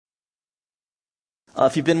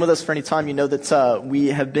If you've been with us for any time, you know that we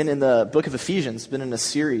have been in the book of Ephesians, been in a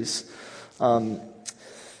series,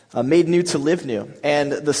 Made New to Live New.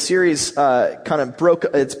 And the series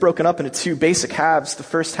it's broken up into two basic halves. The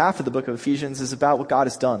first half of the book of Ephesians is about what God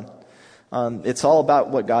has done. It's all about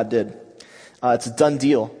what God did. It's a done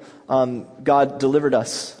deal. God delivered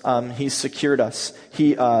us. He secured us.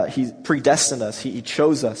 He predestined us. He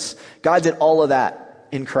chose us. God did all of that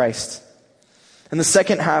in Christ. And the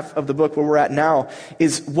second half of the book, where we're at now,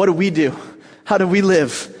 is what do we do? How do we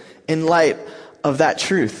live in light of that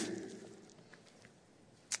truth?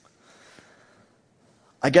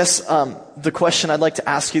 I guess the question I'd like to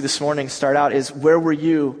ask you this morning, start out, is where were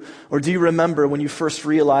you, or do you remember when you first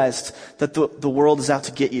realized that the world is out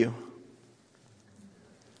to get you?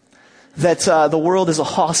 That the world is a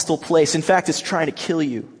hostile place. In fact, it's trying to kill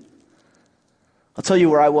you. I'll tell you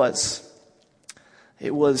where I was.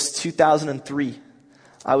 It was 2003.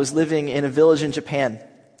 I was living in a village in Japan.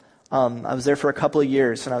 I was there for a couple of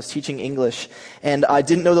years, and I was teaching English. And I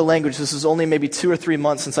didn't know the language. This was only maybe 2 or 3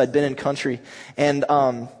 months since I'd been in country. And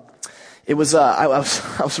it was I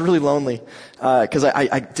was really lonely because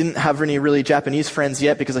I didn't have any really Japanese friends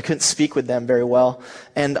yet because I couldn't speak with them very well.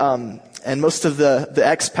 And most of the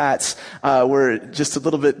expats were just a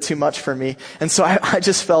little bit too much for me. And so I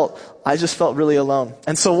just felt really alone.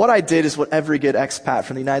 And so what I did is what every good expat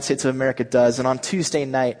from the United States of America does. And on Tuesday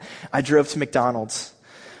night, I drove to McDonald's.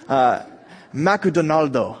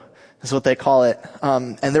 McDonaldo is what they call it.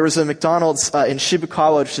 And there was a McDonald's in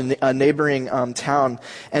Shibukawa, which is a neighboring town,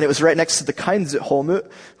 and it was right next to the Kainz Home,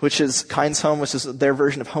 which is Kainz Home, which is their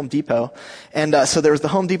version of Home Depot. And so there was the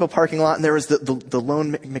Home Depot parking lot, and there was the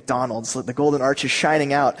lone McDonald's, the golden arches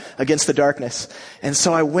shining out against the darkness. And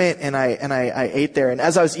so I went and I ate there. And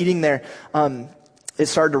as I was eating there, it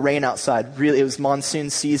started to rain outside. Really, it was monsoon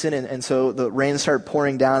season, and so the rain started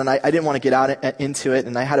pouring down, and I didn't want to get out into it,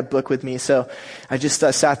 and I had a book with me, so I just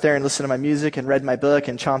sat there and listened to my music and read my book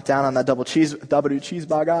and chomped down on that double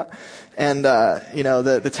cheeseburger, and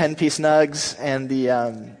the 10-piece nugs and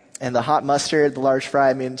the hot mustard, the large fry.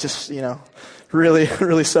 I mean, just really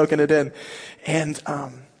really soaking it in, and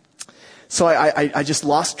so I just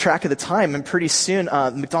lost track of the time, and pretty soon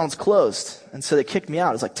McDonald's closed, and so they kicked me out.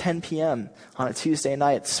 It was like 10 p.m. on a Tuesday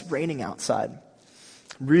night. It's raining outside,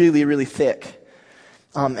 really, really thick.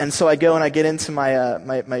 And so I go and I get into my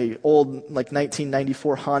my old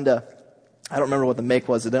 1994 Honda. I don't remember what the make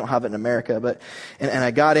was. They don't have it in America, but and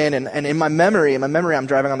I got in, and in my memory, I'm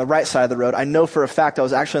driving on the right side of the road. I know for a fact I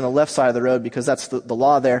was actually on the left side of the road because that's the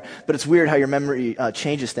law there. But it's weird how your memory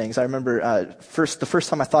changes things. I remember the first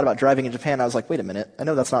time I thought about driving in Japan, I was like, wait a minute, I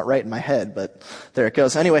know that's not right in my head, but there it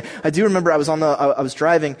goes. Anyway, I do remember I was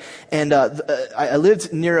driving, and I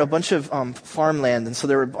lived near a bunch of farmland, and so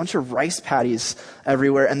there were a bunch of rice paddies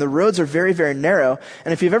everywhere, and the roads are very, very narrow.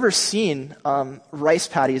 And if you've ever seen rice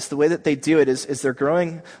paddies, the way that they do it is they're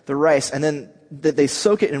growing the rice, and then they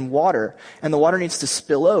soak it in water, and the water needs to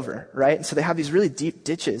spill over, right? And so they have these really deep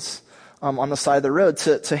ditches on the side of the road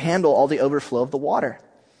to handle all the overflow of the water.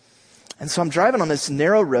 And so I'm driving on this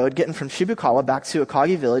narrow road, getting from Shibukawa back to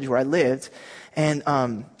Akagi village where I lived, and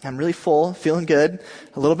I'm really full, feeling good,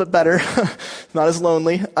 a little bit better, not as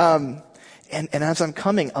lonely. And as I'm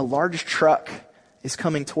coming, a large truck is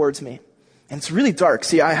coming towards me. And it's really dark.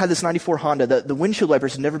 See, I had this 94 Honda. The windshield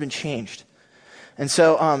wipers had never been changed. And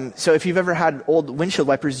so if you've ever had old windshield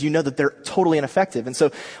wipers, you know that they're totally ineffective. And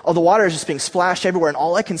so all the water is just being splashed everywhere, and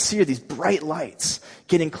all I can see are these bright lights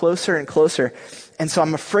getting closer and closer. And so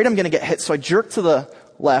I'm afraid I'm going to get hit. So I jerk to the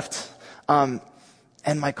left, and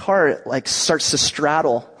my car starts to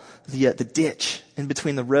straddle the ditch in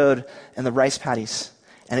between the road and the rice paddies,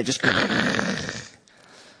 and it just.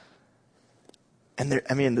 And there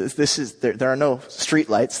are no street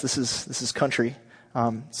lights. This is country,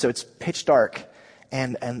 so it's pitch dark,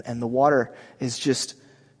 and the water is just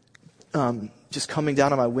coming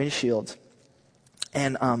down on my windshield,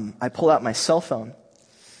 and I pull out my cell phone,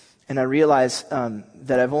 and I realize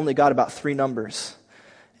that I've only got about 3 numbers,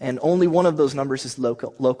 and only one of those numbers is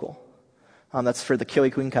local. That's for the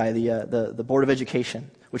Kyoikuinkai, the Board of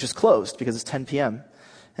Education, which is closed because it's 10 p.m.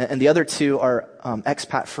 And the other 2 are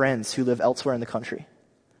expat friends who live elsewhere in the country.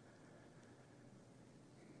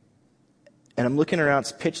 And I'm looking around,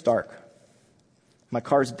 it's pitch dark. My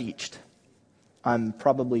car's beached. I'm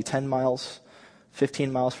probably 10 miles,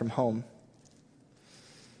 15 miles from home.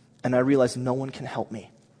 And I realize no one can help me.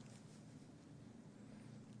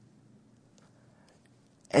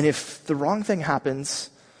 And if the wrong thing happens,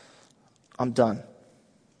 I'm done.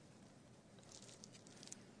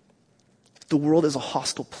 The world is a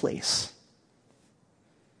hostile place,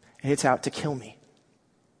 and it's out to kill me.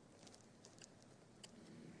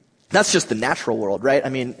 That's just the natural world, right? I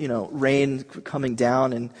mean, rain coming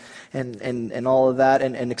down and all of that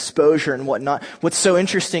and exposure and whatnot. What's so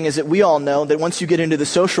interesting is that we all know that once you get into the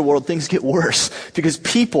social world, things get worse because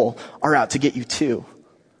people are out to get you too.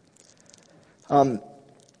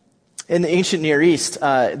 In the ancient Near East,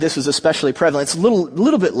 this was especially prevalent. It's a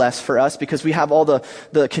little bit less for us because we have all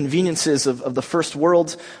the conveniences of the first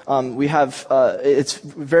world. We have, it's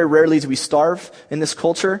very rarely do we starve in this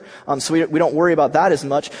culture. So we don't worry about that as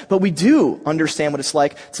much. But we do understand what it's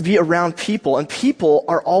like to be around people, and people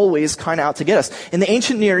are always kind of out to get us. In the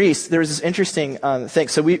ancient Near East, there was this interesting thing.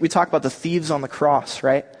 So we talk about the thieves on the cross,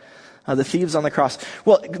 right? The thieves on the cross.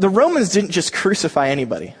 Well, the Romans didn't just crucify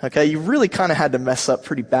anybody, okay? You really kind of had to mess up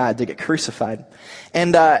pretty bad to get crucified.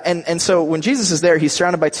 And so when Jesus is there, he's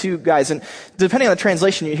surrounded by two guys, and depending on the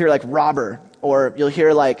translation, you hear like robber, or you'll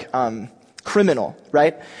hear like criminal,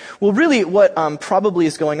 right? Well, really what probably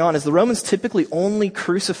is going on is the Romans typically only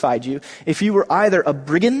crucified you if you were either a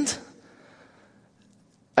brigand.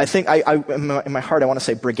 I think in my heart I want to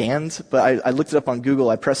say brigand, but I looked it up on Google.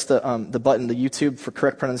 I pressed the button, the YouTube for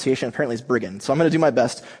correct pronunciation. Apparently it's brigand, so I'm going to do my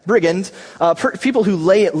best. Brigand, people who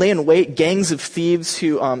lay in wait, gangs of thieves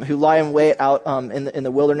who lie in wait out in the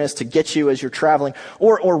wilderness to get you as you're traveling,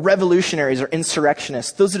 or revolutionaries or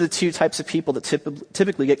insurrectionists. Those are the two types of people that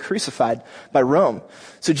typically get crucified by Rome.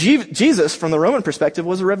 So Jesus, from the Roman perspective,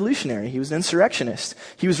 was a revolutionary. He was an insurrectionist.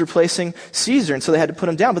 He was replacing Caesar, and so they had to put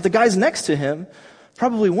him down. But the guys next to him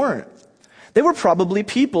probably weren't. They were probably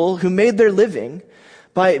people who made their living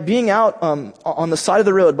by being out on the side of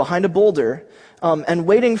the road behind a boulder and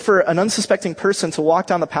waiting for an unsuspecting person to walk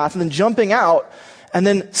down the path and then jumping out and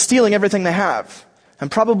then stealing everything they have and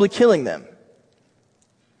probably killing them.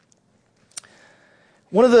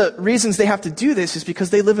 One of the reasons they have to do this is because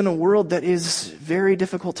they live in a world that is very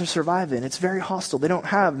difficult to survive in. It's very hostile. They don't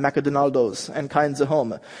have McDonald's and kinds of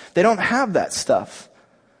home. They don't have that stuff.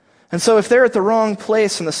 And so if they're at the wrong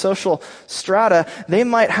place in the social strata, they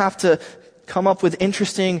might have to come up with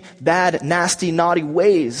interesting, bad, nasty, naughty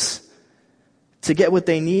ways to get what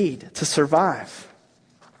they need to survive.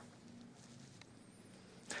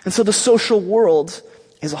 And so the social world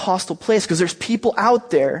is a hostile place because there's people out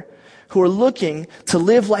there who are looking to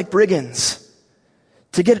live like brigands,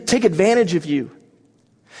 to take advantage of you.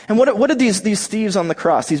 And what did these thieves on the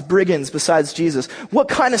cross, these brigands besides Jesus, what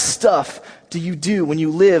kind of stuff do you do when you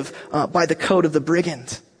live by the code of the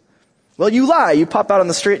brigand? Well, you lie. You pop out on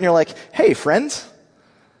the street and you're like, hey, friend,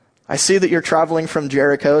 I see that you're traveling from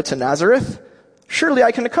Jericho to Nazareth. Surely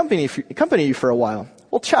I can accompany you for a while.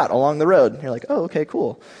 We'll chat along the road. And you're like, oh, okay,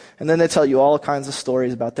 cool. And then they tell you all kinds of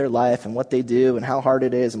stories about their life and what they do and how hard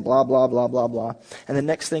it is and blah, blah, blah, blah, blah. And the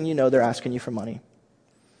next thing you know, they're asking you for money.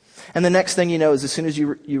 And the next thing you know is as soon as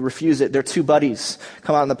you refuse it, their two buddies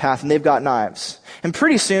come out on the path and they've got knives. And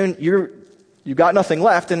pretty soon you've got nothing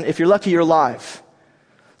left, and if you're lucky, you're alive.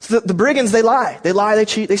 So the brigands, they lie, they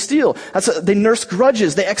cheat, they steal. They nurse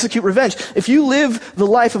grudges, they execute revenge. If you live the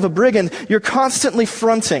life of a brigand, you're constantly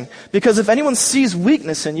fronting. Because if anyone sees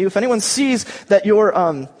weakness in you, if anyone sees that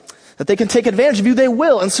that they can take advantage of you, they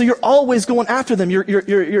will. And so you're always going after them. You're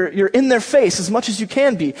in their face as much as you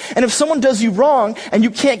can be. And if someone does you wrong and you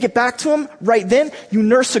can't get back to them right then, you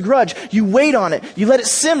nurse a grudge. You wait on it. You let it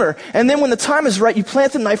simmer. And then when the time is right, you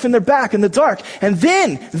plant the knife in their back in the dark. And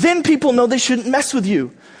then people know they shouldn't mess with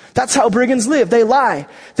you. That's how brigands live. They lie.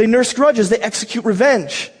 They nurse grudges. They execute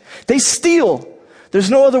revenge. They steal. There's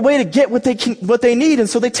no other way to get what they need, and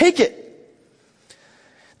so they take it.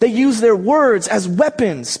 They use their words as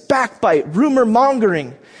weapons, backbite, rumor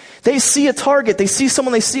mongering. They see a target. They see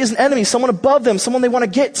someone they see as an enemy, someone above them, someone they want to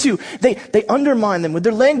get to. They undermine them with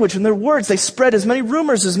their language and their words. They spread as many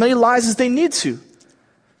rumors, as many lies as they need to.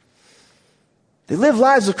 They live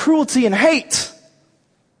lives of cruelty and hate.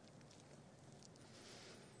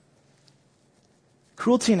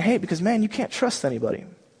 Cruelty and hate because, man, you can't trust anybody.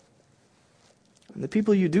 And the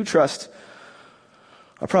people you do trust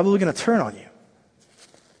are probably going to turn on you.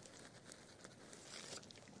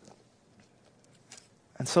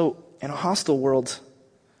 And so, in a hostile world,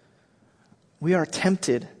 we are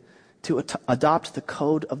tempted to adopt the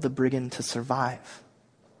code of the brigand to survive.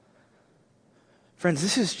 Friends,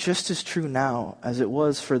 this is just as true now as it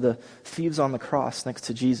was for the thieves on the cross next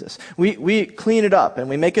to Jesus. We clean it up and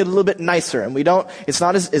we make it a little bit nicer, and it's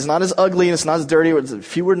not as ugly and it's not as dirty. There's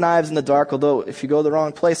fewer knives in the dark, although if you go the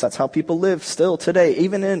wrong place, that's how people live still today,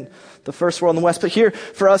 even in the first world in the West. But here,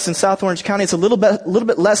 for us in South Orange County, it's a little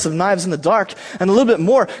bit less of knives in the dark and a little bit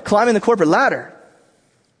more climbing the corporate ladder.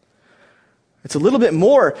 It's a little bit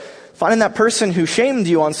more finding that person who shamed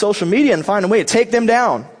you on social media and finding a way to take them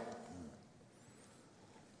down.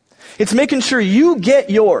 It's making sure you get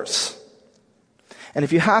yours. And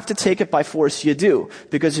if you have to take it by force, you do.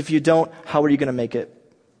 Because if you don't, how are you going to make it?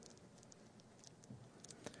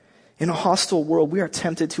 In a hostile world, we are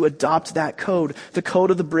tempted to adopt that code, the code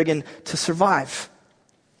of the brigand, to survive.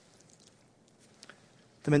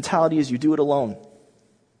 The mentality is you do it alone.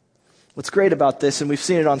 What's great about this, and we've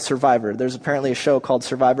seen it on Survivor. There's apparently a show called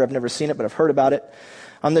Survivor. I've never seen it, but I've heard about it.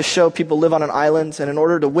 On this show, people live on an island, and in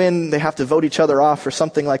order to win, they have to vote each other off or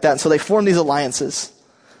something like that. And so they form these alliances.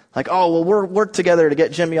 Like, oh, well, we'll work together to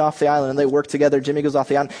get Jimmy off the island. And they work together. Jimmy goes off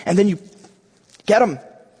the island. And then you get him.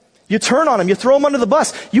 You turn on him. You throw him under the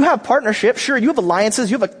bus. You have partnership. Sure, you have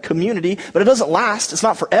alliances. You have a community. But it doesn't last. It's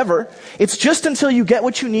not forever. It's just until you get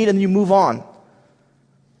what you need and you move on.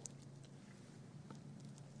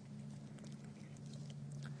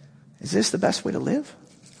 Is this the best way to live?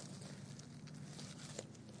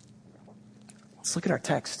 Let's look at our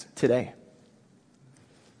text today.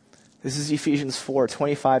 This is Ephesians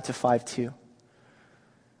 4:25 to 5:2.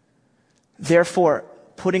 Therefore,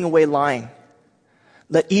 putting away lying,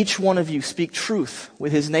 let each one of you speak truth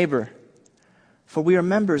with his neighbor, for we are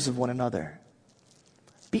members of one another.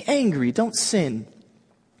 Be angry, don't sin.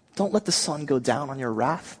 Don't let the sun go down on your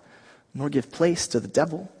wrath, nor give place to the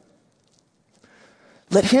devil.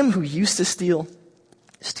 Let him who used to steal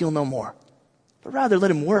no more, but rather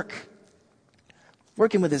let him work,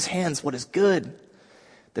 working with his hands what is good,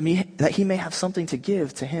 that he may have something to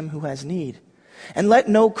give to him who has need. And let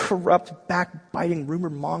no corrupt, backbiting,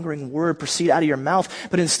 rumor-mongering word proceed out of your mouth,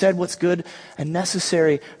 but instead what's good and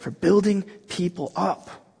necessary for building people up,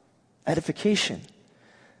 edification,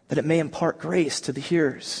 that it may impart grace to the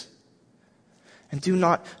hearers. And do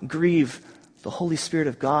not grieve the Holy Spirit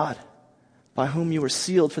of God, by whom you were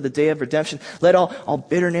sealed for the day of redemption. Let all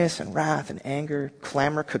bitterness and wrath and anger,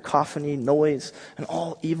 clamor, cacophony, noise, and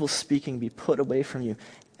all evil speaking be put away from you,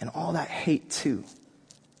 and all that hate too.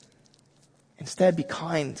 Instead, be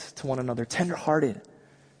kind to one another, tender-hearted,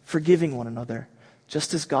 forgiving one another,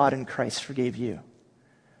 just as God in Christ forgave you.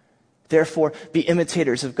 Therefore, be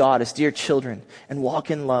imitators of God as dear children, and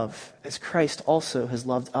walk in love, as Christ also has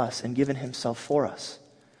loved us and given himself for us,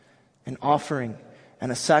 an offering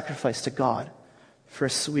and a sacrifice to God for a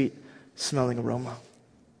sweet-smelling aroma.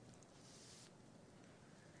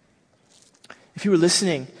 If you were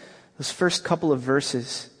listening, those first couple of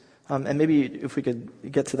verses, and maybe if we could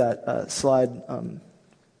get to that slide,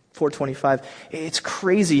 425, it's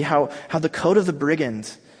crazy how the code of the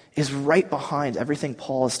brigand is right behind everything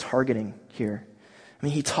Paul is targeting here. I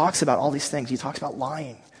mean, he talks about all these things. He talks about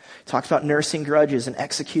lying. He talks about nursing grudges and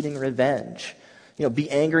executing revenge. You know,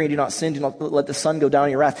 be angry and do not sin. Do not let the sun go down on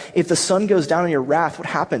your wrath. If the sun goes down on your wrath, what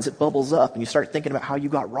happens? It bubbles up and you start thinking about how you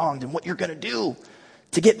got wronged and what you're going to do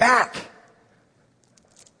to get back.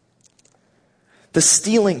 The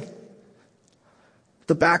stealing,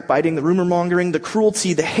 the backbiting, the rumor mongering, the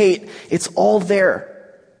cruelty, the hate, it's all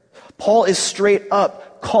there. Paul is straight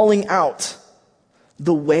up calling out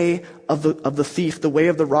the way of the thief, the way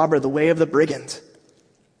of the robber, the way of the brigand.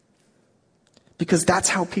 Because that's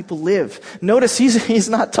how people live. Notice he's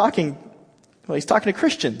not talking, well, he's talking to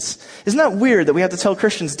Christians. Isn't that weird that we have to tell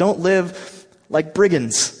Christians don't live like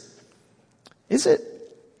brigands? Is it?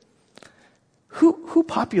 Who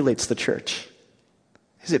populates the church?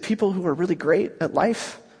 Is it people who are really great at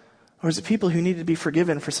life? Or is it people who need to be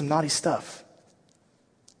forgiven for some naughty stuff?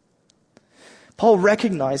 Paul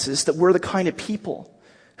recognizes that we're the kind of people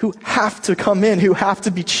who have to come in, who have to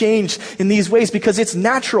be changed in these ways because it's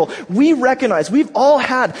natural. We recognize, we've all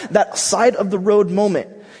had that side of the road moment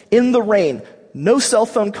in the rain, no cell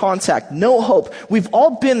phone contact, no hope. We've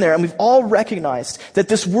all been there and we've all recognized that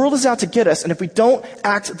this world is out to get us, and if we don't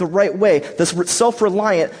act the right way, this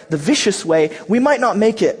self-reliant, the vicious way, we might not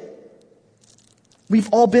make it. We've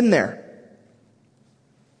all been there.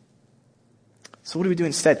 So what do we do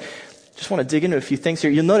instead? Just want to dig into a few things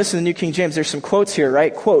here. You'll notice in the New King James, there's some quotes here,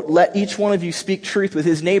 right? Quote, let each one of you speak truth with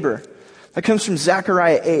his neighbor. That comes from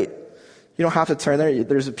Zechariah 8. You don't have to turn there.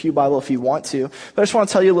 There's a Pew Bible if you want to. But I just want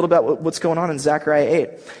to tell you a little about what's going on in Zechariah 8.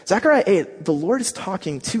 Zechariah 8, the Lord is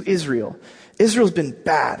talking to Israel. Israel's been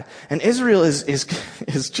bad. And Israel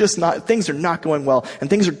is just not, things are not going well.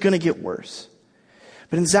 And things are going to get worse.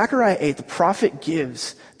 But in Zechariah 8, the prophet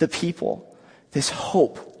gives the people this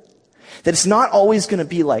hope that it's not always going to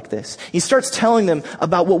be like this. He starts telling them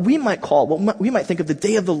about what we might call, what we might think of the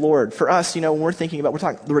day of the Lord. For us, when we're talking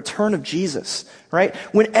the return of Jesus, right?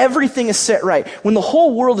 When everything is set right. When the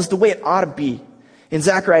whole world is the way it ought to be. In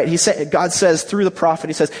Zechariah, God says through the prophet,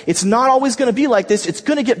 he says, it's not always going to be like this. It's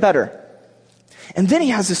going to get better. And then he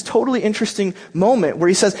has this totally interesting moment where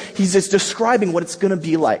he says, he's just describing what it's going to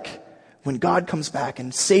be like when God comes back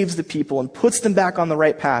and saves the people and puts them back on the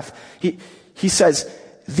right path, he says,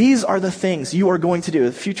 these are the things you are going to do.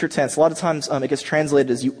 The future tense, a lot of times it gets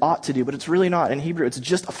translated as you ought to do, but it's really not. In Hebrew, it's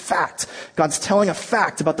just a fact. God's telling a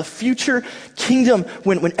fact about the future kingdom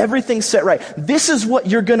when everything's set right. This is what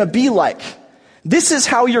you're going to be like. This is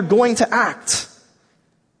how you're going to act.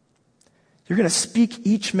 You're going to speak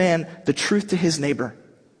each man the truth to his neighbor.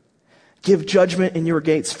 Give judgment in your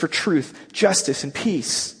gates for truth, justice, and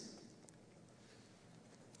peace.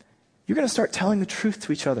 You're going to start telling the truth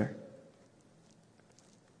to each other.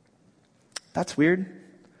 That's weird.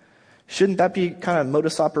 Shouldn't that be kind of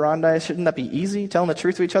modus operandi? Shouldn't that be easy, telling the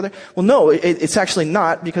truth to each other? Well, no, it's actually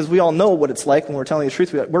not, because we all know what it's like when we're telling the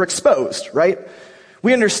truth. We're exposed, right?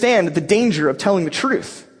 We understand the danger of telling the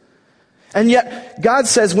truth. And yet, God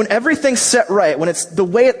says when everything's set right, when it's the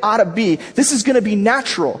way it ought to be, this is going to be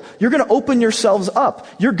natural. You're going to open yourselves up.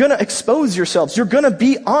 You're going to expose yourselves. You're going to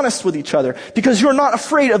be honest with each other because you're not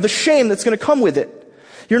afraid of the shame that's going to come with it.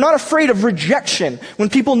 You're not afraid of rejection when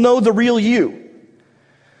people know the real you.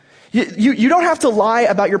 You don't have to lie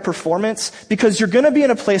about your performance because you're going to be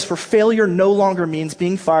in a place where failure no longer means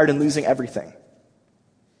being fired and losing everything.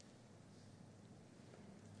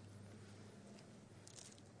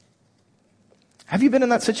 Have you been in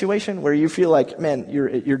that situation where you feel like, man,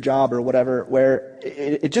 your job or whatever, where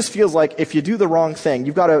it just feels like if you do the wrong thing,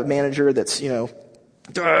 you've got a manager that's,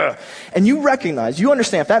 and you recognize, you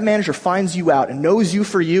understand if that manager finds you out and knows you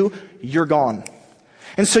for you, you're gone.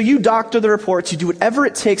 And so you doctor the reports, you do whatever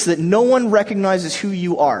it takes so that no one recognizes who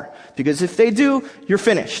you are. Because if they do, you're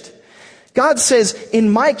finished. God says,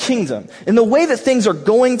 in my kingdom, in the way that things are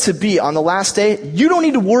going to be on the last day, you don't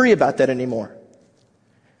need to worry about that anymore.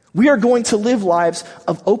 We are going to live lives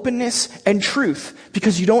of openness and truth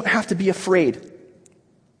because you don't have to be afraid.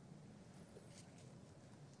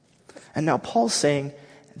 And now Paul's saying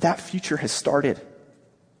that future has started.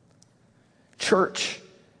 Church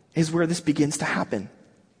is where this begins to happen.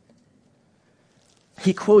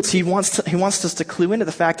 He quotes, he wants us to clue into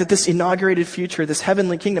the fact that this inaugurated future, this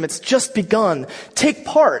heavenly kingdom, it's just begun. Take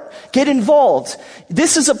part. Get involved.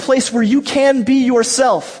 This is a place where you can be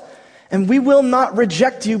yourself. And we will not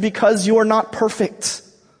reject you because you're not perfect.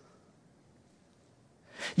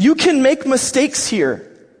 You can make mistakes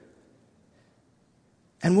here.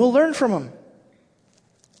 And we'll learn from them.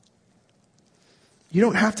 You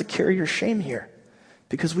don't have to carry your shame here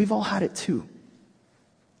because we've all had it too.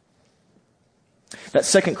 That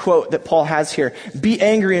second quote that Paul has here, be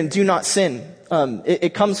angry and do not sin.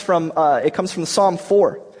 It comes from Psalm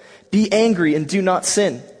 4. Be angry and do not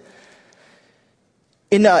sin.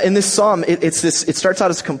 In this psalm, it starts out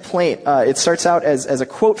as a complaint. It starts out as a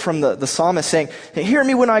quote from the psalmist saying, hear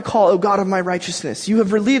me when I call, O God of my righteousness. You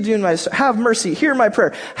have relieved me in my, have mercy, hear my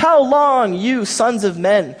prayer. How long, you sons of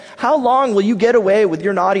men? How long will you get away with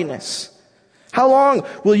your naughtiness? How long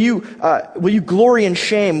will you glory in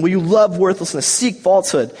shame? Will you love worthlessness, seek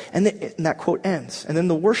falsehood? And that quote ends. And then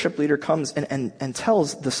the worship leader comes and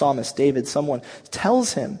tells the psalmist, David, someone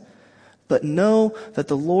tells him, but know that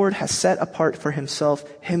the Lord has set apart for himself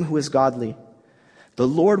him who is godly. The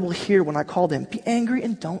Lord will hear when I call him. Be angry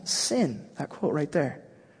and don't sin. That quote right there.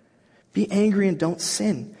 Be angry and don't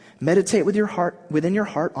sin. Meditate within your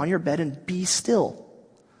heart on your bed and be still.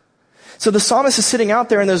 So the psalmist is sitting out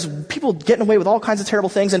there and there's people getting away with all kinds of terrible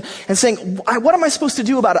things and saying, what am I supposed to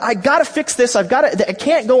do about it? I gotta fix this. I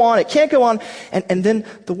can't go on. It can't go on. And then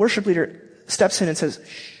the worship leader steps in and says,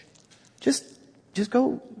 shh, just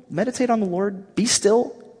go meditate on the Lord. Be still.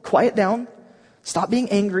 Quiet down. Stop being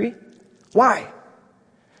angry. Why?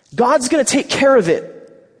 God's going to take care of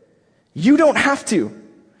it. You don't have to.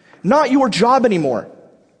 Not your job anymore.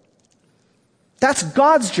 That's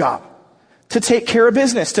God's job. To take care of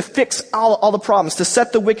business, to fix all the problems, to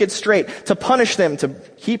set the wicked straight, to punish them, to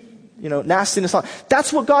keep, nastiness on.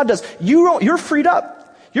 That's what God does. You're freed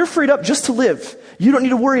up. You're freed up just to live. You don't need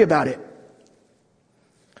to worry about it.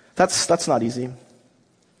 That's not easy.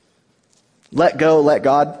 Let go, let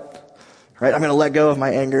God. Right? I'm going to let go of my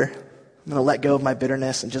anger. I'm going to let go of my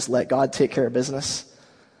bitterness and just let God take care of business.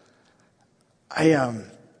 I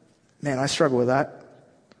struggle with that.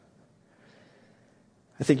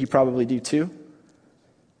 I think you probably do too.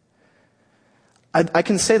 I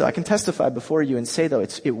can say though, I can testify before you and say though,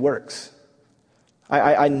 it works.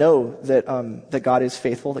 I know that God is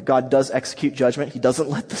faithful, that God does execute judgment. He doesn't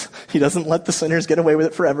let the sinners get away with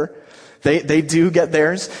it forever. They do get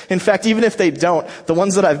theirs. In fact, even if they don't, the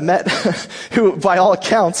ones that I've met who, by all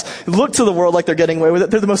accounts, look to the world like they're getting away with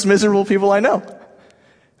it, they're the most miserable people I know.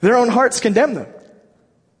 Their own hearts condemn them.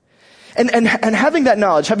 And having that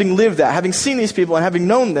knowledge, having lived that, having seen these people and having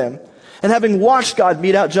known them, And having watched God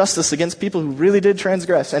mete out justice against people who really did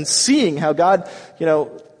transgress, and seeing how God,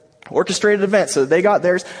 orchestrated events so that they got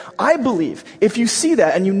theirs, I believe if you see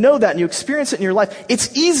that and you know that and you experience it in your life,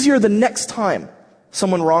 it's easier the next time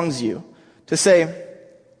someone wrongs you to say,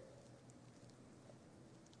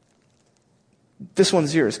 this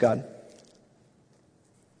one's yours, God.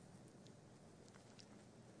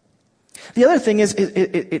 The other thing is,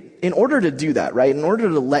 in order to do that, right, in order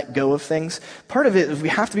to let go of things, part of it is we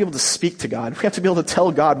have to be able to speak to God. We have to be able to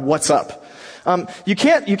tell God what's up. You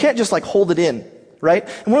can't just like hold it in, right?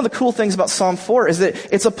 And one of the cool things about Psalm 4 is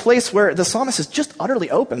that it's a place where the psalmist is just utterly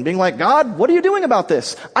open, being like, God, what are you doing about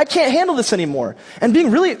this? I can't handle this anymore. And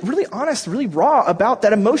being really, really honest, really raw about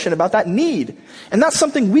that emotion, about that need. And that's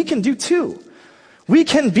something we can do too. We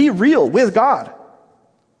can be real with God.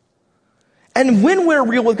 And when we're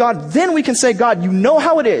real with God, then we can say, God, you know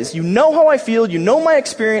how it is. You know how I feel. You know my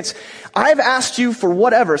experience. I've asked you for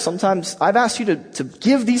whatever. Sometimes I've asked you to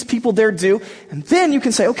give these people their due. And then you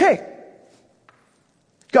can say, okay,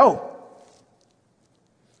 go.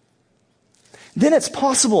 Then it's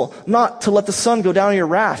possible not to let the sun go down in your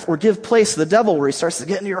wrath or give place to the devil where he starts to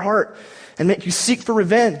get into your heart and make you seek for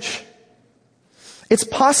revenge. It's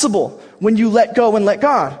possible when you let go and let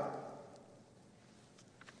God.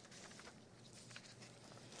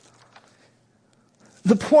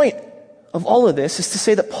 The point of all of this is to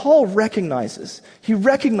say that Paul recognizes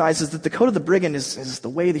that the code of the brigand is the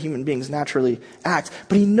way the human beings naturally act,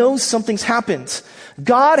 but he knows something's happened.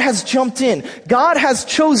 God has jumped in. God has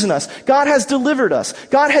chosen us. God has delivered us.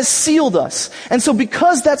 God has sealed us. And so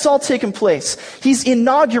because that's all taken place, he's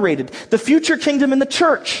inaugurated the future kingdom in the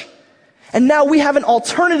church. And now we have an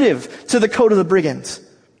alternative to the code of the brigand.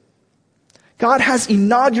 God has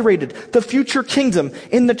inaugurated the future kingdom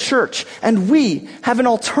in the church, and we have an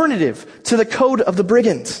alternative to the code of the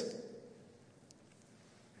brigand.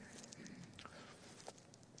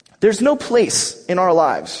 There's no place in our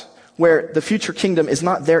lives where the future kingdom is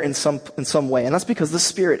not there in some way, and that's because the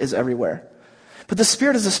Spirit is everywhere. But the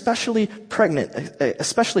Spirit is especially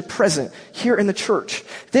present here in the church.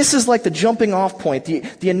 This is like the jumping off point,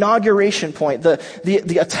 the inauguration point,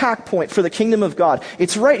 the attack point for the kingdom of God.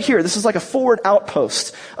 It's right here. This is like a forward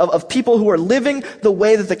outpost of people who are living the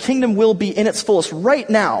way that the kingdom will be in its fullest right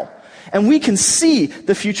now. And we can see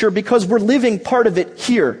the future because we're living part of it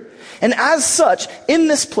here. And as such, in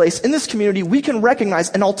this place, in this community, we can recognize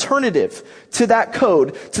an alternative to that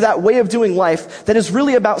code, to that way of doing life that is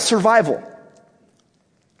really about survival.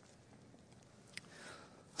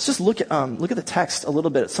 Let's just look at the text a little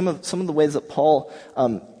bit. Some of the ways that Paul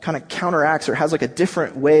kind of counteracts or has like a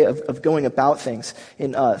different way of going about things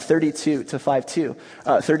in 30 to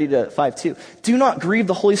 5:2. Do not grieve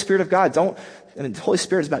the Holy Spirit of God. And the Holy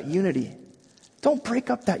Spirit is about unity. Don't break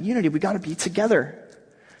up that unity. We got to be together.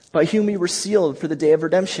 By whom we were sealed for the day of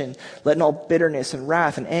redemption. Let all bitterness and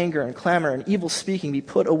wrath and anger and clamor and evil speaking be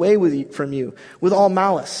put away from you with all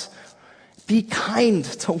malice. Be kind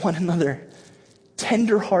to one another.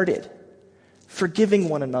 Tender-hearted, forgiving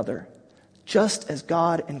one another, just as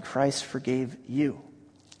God in Christ forgave you.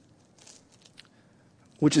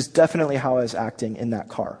 Which is definitely how I was acting in that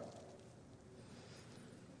car.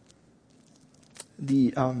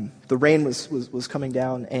 The rain was coming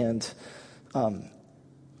down, and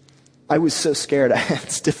I was so scared.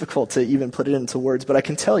 It's difficult to even put it into words, but I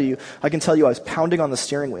can tell you I was pounding on the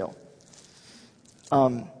steering wheel.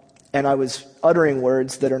 And I was uttering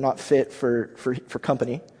words that are not fit for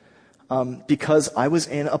company, because I was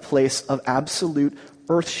in a place of absolute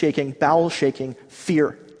earth-shaking, bowel-shaking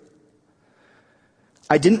fear.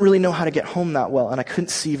 I didn't really know how to get home that well, and I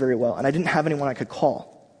couldn't see very well, and I didn't have anyone I could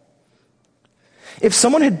call. If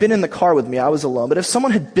someone had been in the car with me, I was alone, but if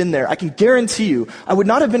someone had been there, I can guarantee you, I would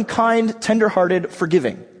not have been kind, tender-hearted,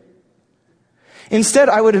 forgiving. Instead,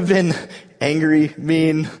 I would have been angry,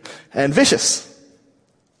 mean, and vicious.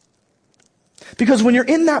 Because when you're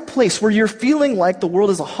in that place where you're feeling like the world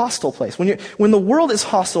is a hostile place, when the world is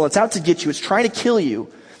hostile, it's out to get you, it's trying to kill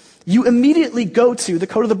you, you immediately go to the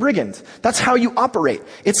code of the brigand. That's how you operate.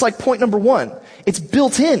 It's like point number one. It's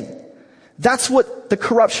built in. That's what the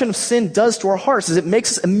corruption of sin does to our hearts, is it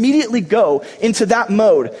makes us immediately go into that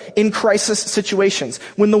mode in crisis situations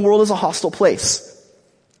when the world is a hostile place.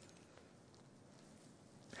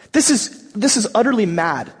 This is utterly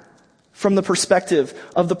mad. From the perspective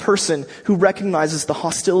of the person who recognizes the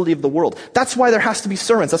hostility of the world. That's why there has to be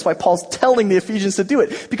sermons. That's why Paul's telling the Ephesians to do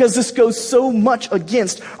it. Because this goes so much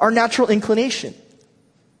against our natural inclination.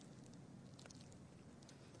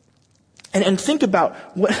 And think about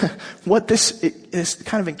what this is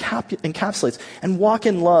kind of encapsulates. And walk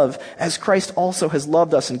in love as Christ also has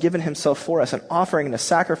loved us and given himself for us, an offering and a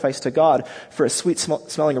sacrifice to God for a sweet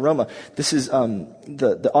smelling aroma. This is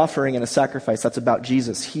the offering and a sacrifice that's about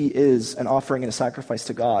Jesus. He is an offering and a sacrifice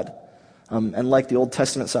to God. And like the Old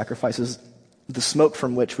Testament sacrifices, the smoke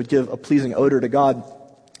from which would give a pleasing odor to God,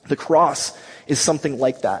 the cross is something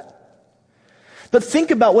like that. But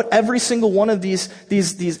think about what every single one of these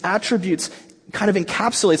attributes kind of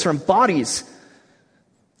encapsulates or embodies.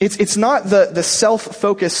 It's not the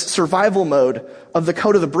self-focused survival mode of the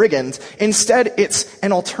Code of the Brigand. Instead, it's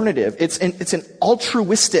an alternative. It's an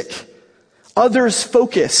altruistic,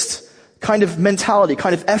 others-focused kind of mentality,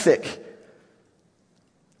 kind of ethic.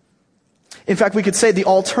 In fact, we could say the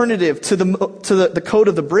alternative to the Code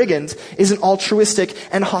of the Brigand is an altruistic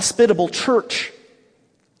and hospitable church.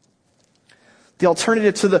 The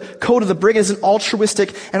alternative to the Code of the Brigand is an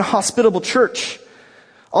altruistic and hospitable church.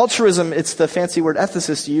 Altruism, it's the fancy word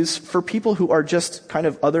ethicists use for people who are just kind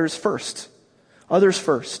of others first. Others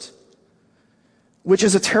first. Which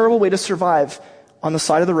is a terrible way to survive on the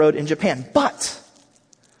side of the road in Japan. But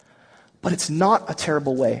it's not a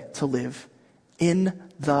terrible way to live in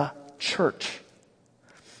the church.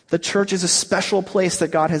 The church is a special place that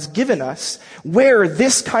God has given us where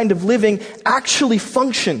this kind of living actually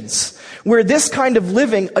functions. Where this kind of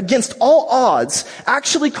living against all odds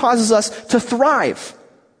actually causes us to thrive.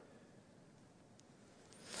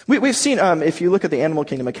 We've seen, if you look at the animal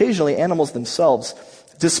kingdom, occasionally animals themselves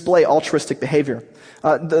display altruistic behavior.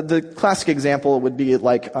 The classic example would be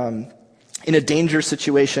like in a danger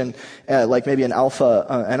situation, like maybe an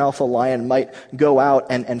alpha lion might go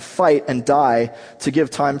out and fight and die to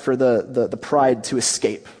give time for the pride to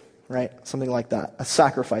escape. Right? Something like that. A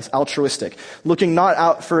sacrifice, altruistic. Looking not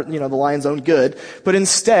out for, the lion's own good, but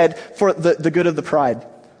instead for the good of the pride.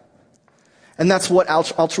 And that's what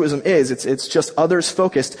altruism is. It's just others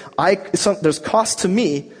focused. There's cost to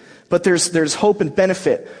me, but there's hope and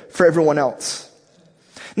benefit for everyone else.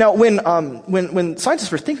 Now, when scientists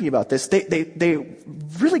were thinking about this, they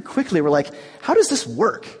really quickly were like, how does this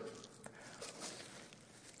work?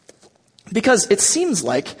 Because it seems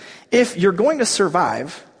like if you're going to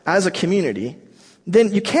survive as a community,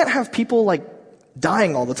 then you can't have people like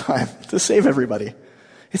dying all the time to save everybody.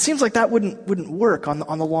 It seems like that wouldn't work on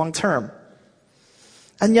the long term.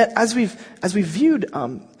 And yet, as we've viewed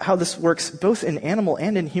how this works both in animal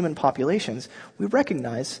and in human populations, we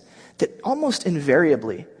recognize that almost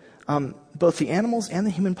invariably, both the animals and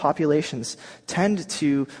the human populations tend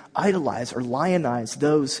to idolize or lionize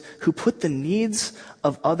those who put the needs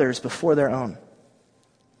of others before their own.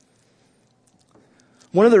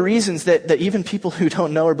 One of the reasons that even people who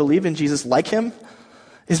don't know or believe in Jesus like him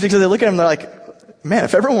is because they look at him and they're like, man,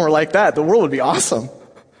 if everyone were like that, the world would be awesome.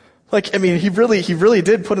 He really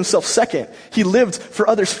did put himself second. He lived for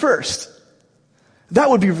others first. That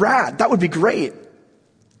would be rad. That would be great.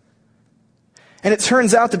 And it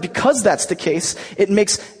turns out that because that's the case, it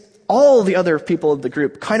makes all the other people of the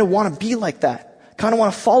group kind of want to be like that, kind of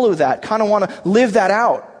want to follow that, kind of want to live that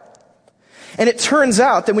out. And it turns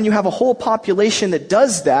out that when you have a whole population that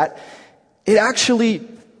does that, it actually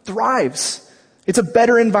thrives. It's a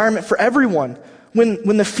better environment for everyone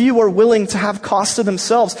when the few are willing to have cost to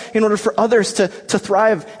themselves in order for others to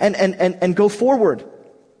thrive and go forward.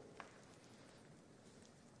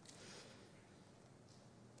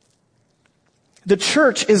 The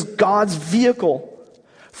church is God's vehicle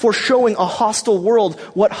for showing a hostile world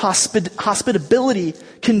what hospitability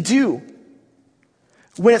can do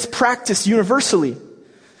when it's practiced universally.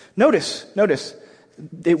 Notice,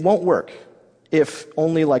 it won't work if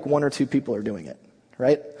only like one or two people are doing it,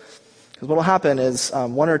 right? Because what will happen is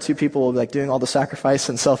one or two people will be like doing all the sacrifice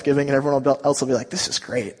and self-giving, and everyone else will be like, this is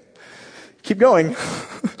great. Keep going.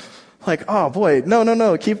 Like, oh boy,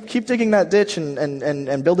 no. Keep digging that ditch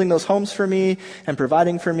and building those homes for me and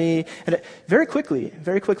providing for me. And very quickly,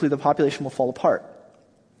 the population will fall apart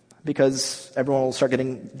because everyone will start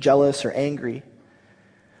getting jealous or angry.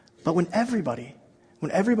 But when everybody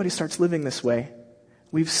starts living this way,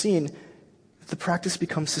 we've seen that the practice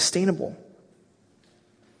becomes sustainable.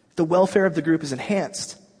 The welfare of the group is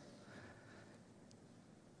enhanced.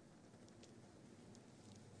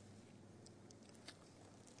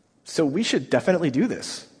 So we should definitely do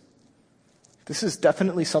this. This is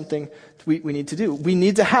definitely something we need to do. We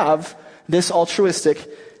need to have this altruistic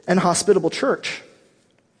and hospitable church.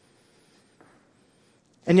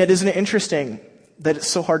 And yet, isn't it interesting that it's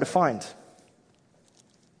so hard to find?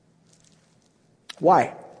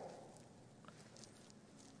 Why?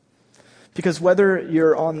 Because whether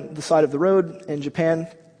you're on the side of the road in Japan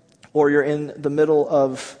or you're in the middle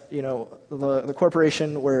of, the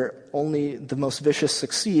corporation where only the most vicious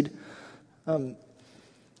succeed,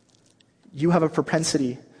 you have a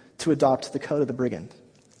propensity to adopt the code of the brigand.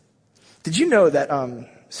 Did you know that,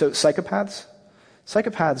 psychopaths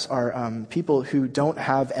are people who don't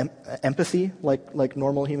have empathy like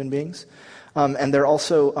normal human beings, and they're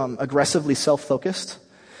also aggressively self-focused.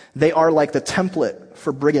 They are like the template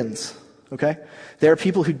for brigands, okay? They are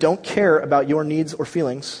people who don't care about your needs or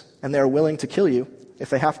feelings, and they're willing to kill you if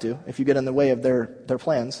they have to, if you get in the way of their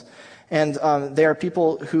plans. And they are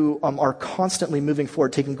people who are constantly moving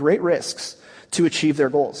forward, taking great risks to achieve their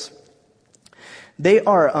goals. They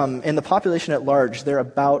are, in the population at large, they're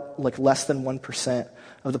about less than 1%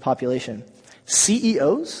 of the population.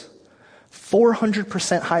 CEOs,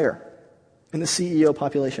 400% higher in the CEO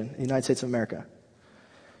population in the United States of America.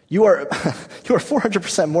 You are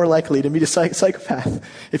 400% more likely to meet a psychopath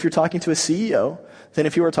if you're talking to a CEO than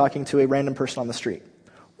if you were talking to a random person on the street.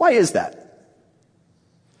 Why is that?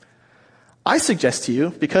 I suggest to you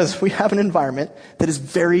because we have an environment that is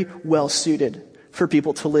very well suited for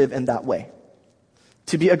people to live in that way.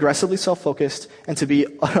 To be aggressively self-focused and to be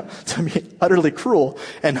utterly cruel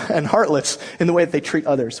and heartless in the way that they treat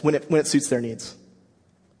others when it suits their needs.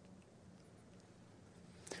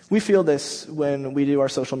 We feel this when we do our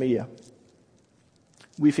social media.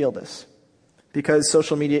 We feel this because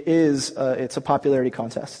social media it's a popularity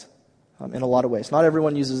contest in a lot of ways. Not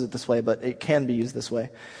everyone uses it this way, but it can be used this way.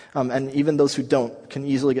 And even those who don't can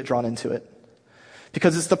easily get drawn into it.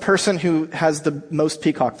 Because it's the person who has the most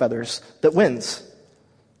peacock feathers that wins,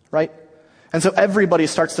 right? And so everybody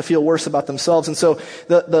starts to feel worse about themselves. And so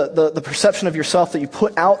the perception of yourself that you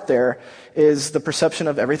put out there is the perception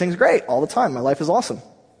of everything's great all the time. My life is awesome.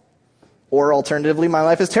 Or alternatively, my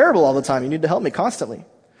life is terrible all the time. You need to help me constantly.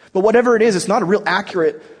 But whatever it is, it's not a real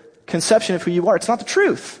accurate conception of who you are. It's not the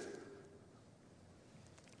truth.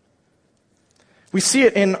 We see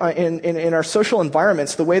it in our social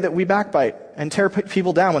environments, the way that we backbite and tear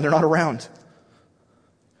people down when they're not around.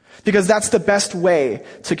 Because that's the best way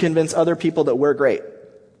to convince other people that we're great.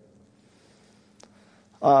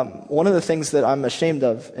 One of the things that I'm ashamed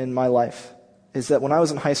of in my life is that when I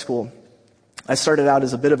was in high school, I started out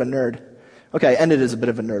as a bit of a nerd. Okay, I ended as a bit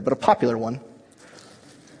of a nerd, but a popular one.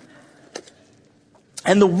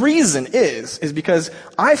 And the reason is because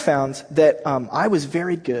I found that I was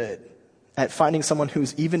very good at finding someone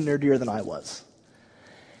who's even nerdier than I was,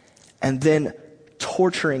 and then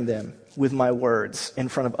torturing them with my words in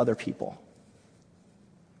front of other people.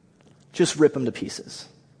 Just rip them to pieces.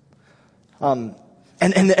 And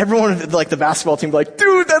everyone, the basketball team, would be like,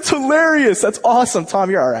 dude, that's hilarious. That's awesome. Tom,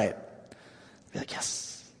 you're all right. I'd be like,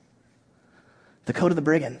 yes. The code of the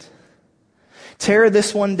brigand. Tear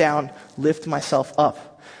this one down, lift myself up.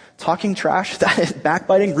 Talking trash, that is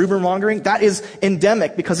backbiting, rumor mongering, that is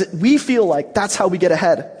endemic because we feel like that's how we get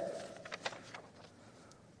ahead.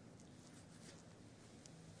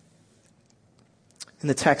 In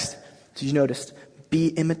the text, did you notice? Be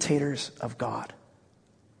imitators of God.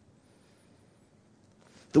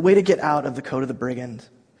 The way to get out of the code of the brigand,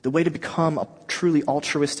 the way to become a truly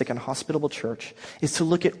altruistic and hospitable church, is to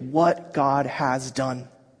look at what God has done.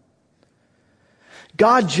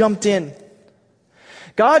 God jumped in.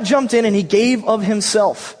 God jumped in and he gave of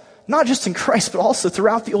himself. Not just in Christ, but also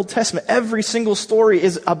throughout the Old Testament. Every single story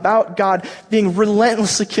is about God being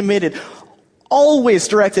relentlessly committed, always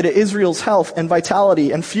directed at Israel's health and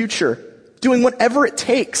vitality and future, doing whatever it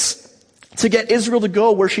takes to get Israel to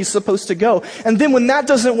go where she's supposed to go. And then when that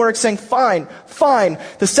doesn't work, saying, fine,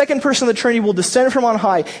 the second person of the Trinity will descend from on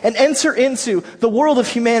high and enter into the world of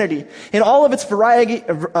humanity in all of its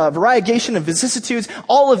variegation and vicissitudes,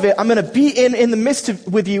 all of it, I'm going to be in the midst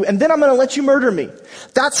with you, and then I'm going to let you murder me.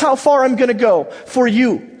 That's how far I'm going to go for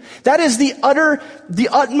you. That is the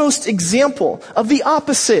utmost example of the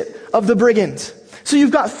opposite of the brigand. So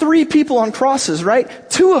you've got 3 people on crosses, right?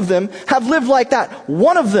 2 of them have lived like that.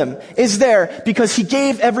 One of them is there because he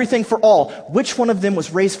gave everything for all. Which one of them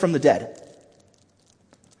was raised from the dead?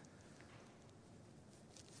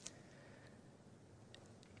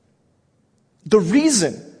 The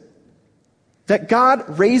reason that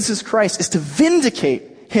God raises Christ is to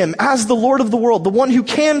vindicate him as the Lord of the world, the one who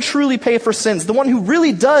can truly pay for sins, the one who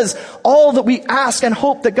really does all that we ask and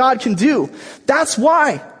hope that God can do. That's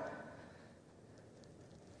why.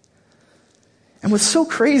 And what's so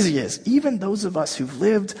crazy is, even those of us who've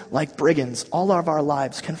lived like brigands all of our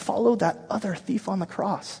lives can follow that other thief on the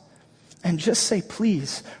cross and just say,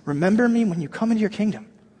 please, remember me when you come into your kingdom.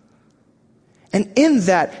 And in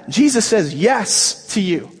that, Jesus says yes to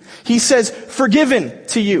you. He says forgiven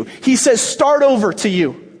to you. He says start over to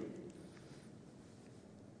you.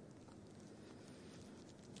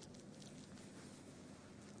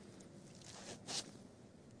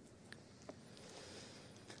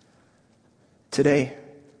 today,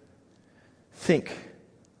 think,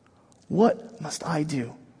 what must I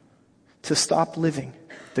do to stop living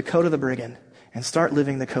the code of the brigand and start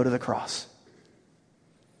living the code of the cross?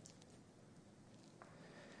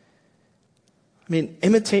 I mean,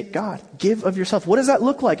 imitate God. Give of yourself. What does that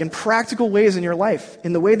look like in practical ways in your life?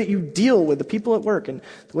 In the way that you deal with the people at work and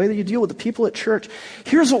the way that you deal with the people at church?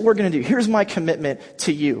 Here's what we're going to do. Here's my commitment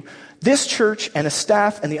to you. This church and a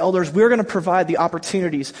staff and the elders, we're going to provide the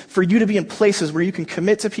opportunities for you to be in places where you can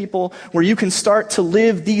commit to people, where you can start to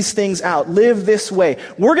live these things out, live this way.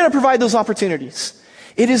 We're going to provide those opportunities.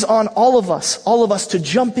 It is on all of us to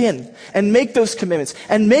jump in and make those commitments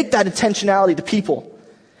and make that intentionality to people.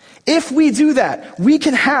 If we do that, we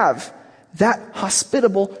can have that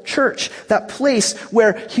hospitable church, that place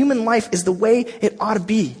where human life is the way it ought to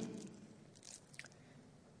be.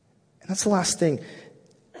 And that's the last thing.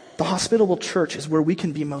 The hospitable church is where we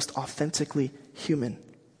can be most authentically human.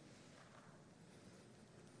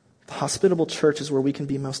 The hospitable church is where we can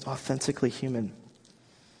be most authentically human.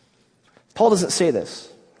 Paul doesn't say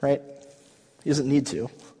this, right? He doesn't need to,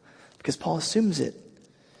 because Paul assumes it.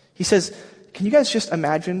 He says, can you guys just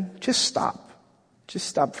imagine, just stop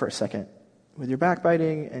for a second with your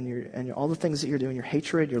backbiting and all the things that you're doing, your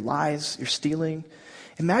hatred, your lies, your stealing.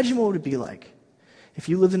 Imagine what it would be like if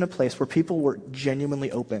you lived in a place where people were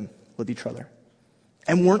genuinely open with each other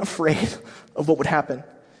and weren't afraid of what would happen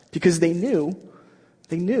because they knew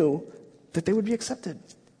that they would be accepted.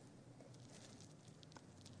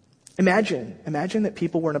 Imagine that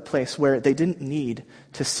people were in a place where they didn't need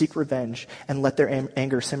to seek revenge and let their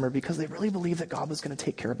anger simmer because they really believed that God was going to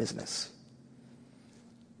take care of business.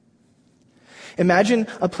 Imagine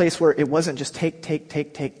a place where it wasn't just take,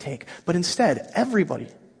 but instead everybody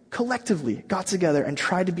collectively got together and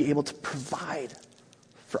tried to be able to provide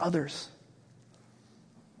for others.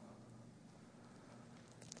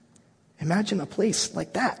 Imagine a place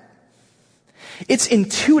like that. It's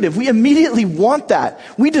intuitive. We immediately want that.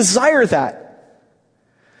 We desire that.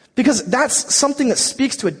 Because that's something that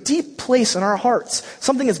speaks to a deep place in our hearts.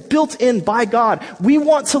 Something that's built in by God. We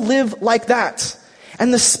want to live like that.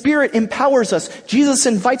 And the Spirit empowers us. Jesus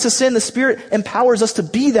invites us in. The Spirit empowers us to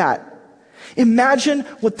be that. Imagine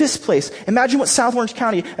what this place, imagine what South Orange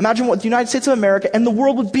County, imagine what the United States of America and the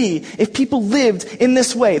world would be if people lived in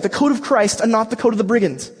this way. The code of Christ and not the code of the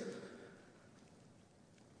brigand.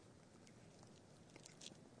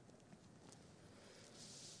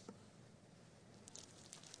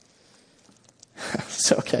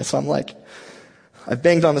 So I'm like, I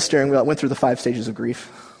banged on the steering wheel. I went through the 5 stages of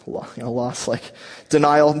grief. Loss,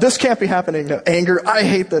 denial. This can't be happening. No, anger. I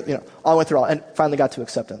hate that. I went through all, and finally got to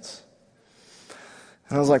acceptance.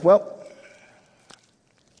 And I was like, well,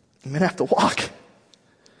 I'm going to have to walk.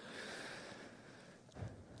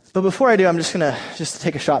 But before I do, I'm just going to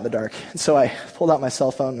take a shot in the dark. And so I pulled out my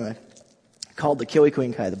cell phone and I called the Kiwi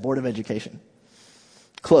Queen-Kai, the Board of Education.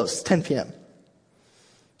 Closed, 10 p.m.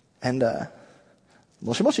 And,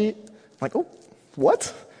 moshi moshi. I'm like, oh,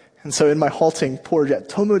 what? And so in my halting Poorjet,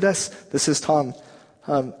 Tomu desu, this is Tom.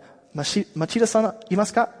 Machida-san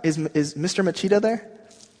imasu ka? Is Mr. Machida there?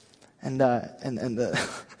 And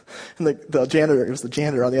the janitor, it was the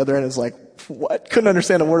janitor on the other end, was like, what? Couldn't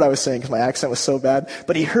understand a word I was saying because my accent was so bad.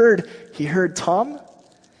 But he heard Tom,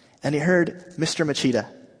 and he heard Mr. Machida.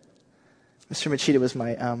 Mr. Machida was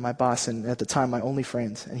my boss, and at the time my only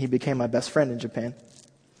friend, and he became my best friend in Japan.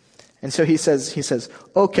 And so he says,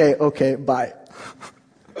 okay, bye.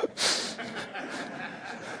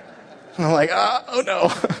 And I'm like, oh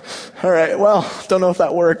no. All right, well, don't know if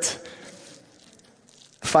that worked.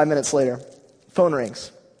 5 minutes later, phone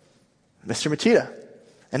rings. Mr. Machida.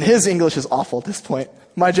 And his English is awful at this point.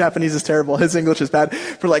 My Japanese is terrible. His English is bad.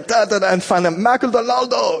 We're like, da-da-da, and finally,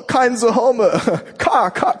 McDonaldo, Kainzu home, car,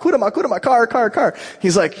 kuruma, car.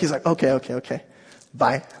 He's like, okay,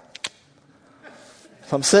 bye.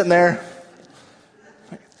 So I'm sitting there.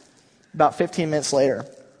 About 15 minutes later,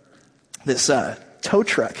 this tow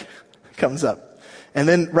truck comes up. And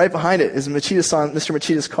then right behind it is Mr.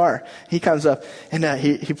 Machida's car. He comes up and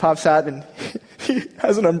he pops out and he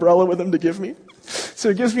has an umbrella with him to give me. So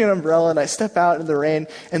he gives me an umbrella and I step out in the rain.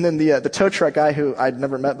 And then the tow truck guy who I'd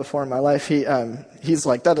never met before in my life, he's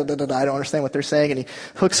like, da-da-da-da-da, I don't understand what they're saying. And he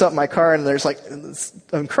hooks up my car and there's this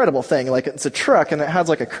incredible thing. It's a truck and it has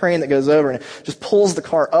a crane that goes over and it just pulls the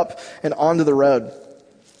car up and onto the road.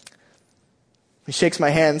 He shakes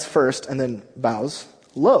my hands first and then bows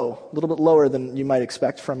low, a little bit lower than you might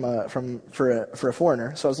expect for a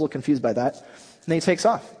foreigner. So I was a little confused by that. And then he takes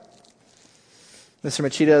off. Mr.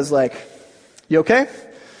 Machida is like, you okay?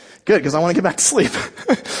 Good, because I want to get back to sleep.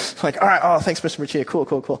 Like, all right, thanks, Mr. Machida.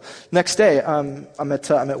 Cool. Next day, I'm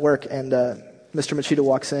at work, and Mr. Machida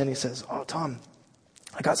walks in. He says, "Oh, Tom,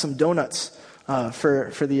 I got some donuts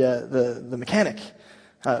for the mechanic.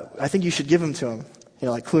 I think you should give them to him."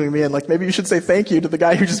 Like cluing me in, like maybe you should say thank you to the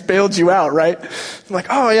guy who just bailed you out, right? I'm like,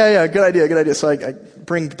 "Oh yeah, good idea." So I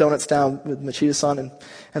bring donuts down with Machida-san,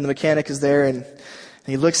 and the mechanic is there, and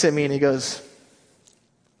he looks at me and he goes,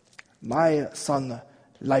 "My son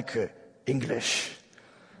like English."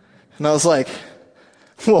 And I was like,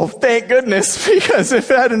 well, thank goodness, because if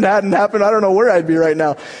that hadn't happened, I don't know where I'd be right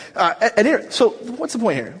now. So what's the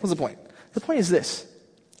point here? What's the point? The point is this.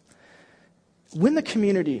 When the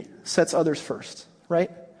community sets others first, right,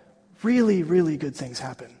 really, really good things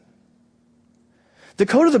happen. The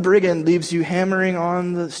code of the brigand leaves you hammering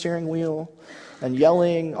on the steering wheel and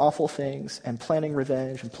yelling awful things and planning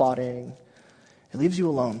revenge and plotting. It leaves you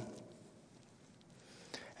alone.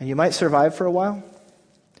 And you might survive for a while,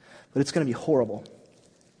 but it's going to be horrible.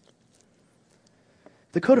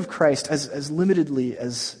 The code of Christ, as limitedly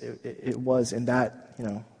as it was in that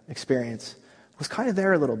experience, was kind of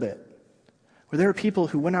there a little bit. Where there were people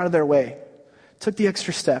who went out of their way, took the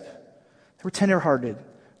extra step. They were tender-hearted.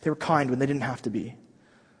 They were kind when they didn't have to be.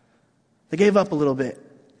 They gave up a little bit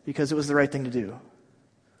because it was the right thing to do.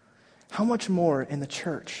 How much more in the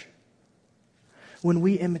church when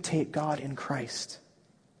we imitate God in Christ?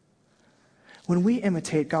 When we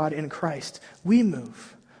imitate God in Christ, we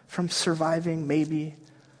move from surviving maybe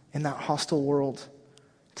in that hostile world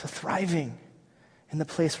to thriving in the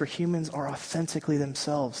place where humans are authentically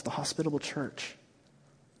themselves, the hospitable church.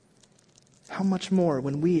 How much more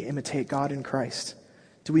when we imitate God in Christ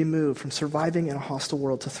do we move from surviving in a hostile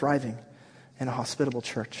world to thriving in a hospitable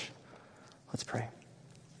church? Let's pray.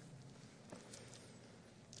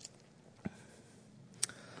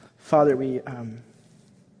 Father, we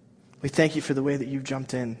thank you for the way that you've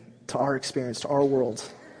jumped in to our experience, to our world.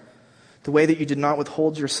 The way that you did not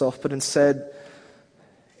withhold yourself, but instead,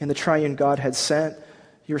 in the triune God, had sent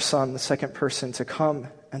your Son, the second person, to come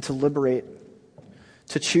and to liberate,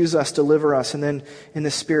 to choose us, deliver us, and then in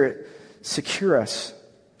the Spirit, secure us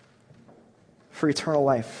for eternal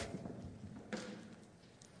life.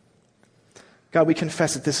 God, we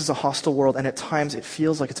confess that this is a hostile world, and at times it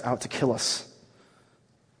feels like it's out to kill us.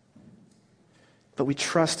 But we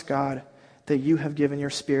trust, God, that you have given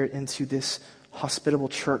your Spirit into this hospitable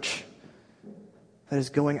church that is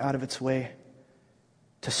going out of its way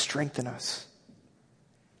to strengthen us.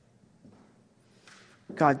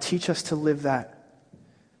 God, teach us to live that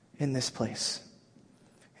in this place.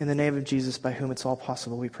 In the name of Jesus, by whom it's all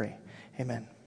possible, we pray. Amen.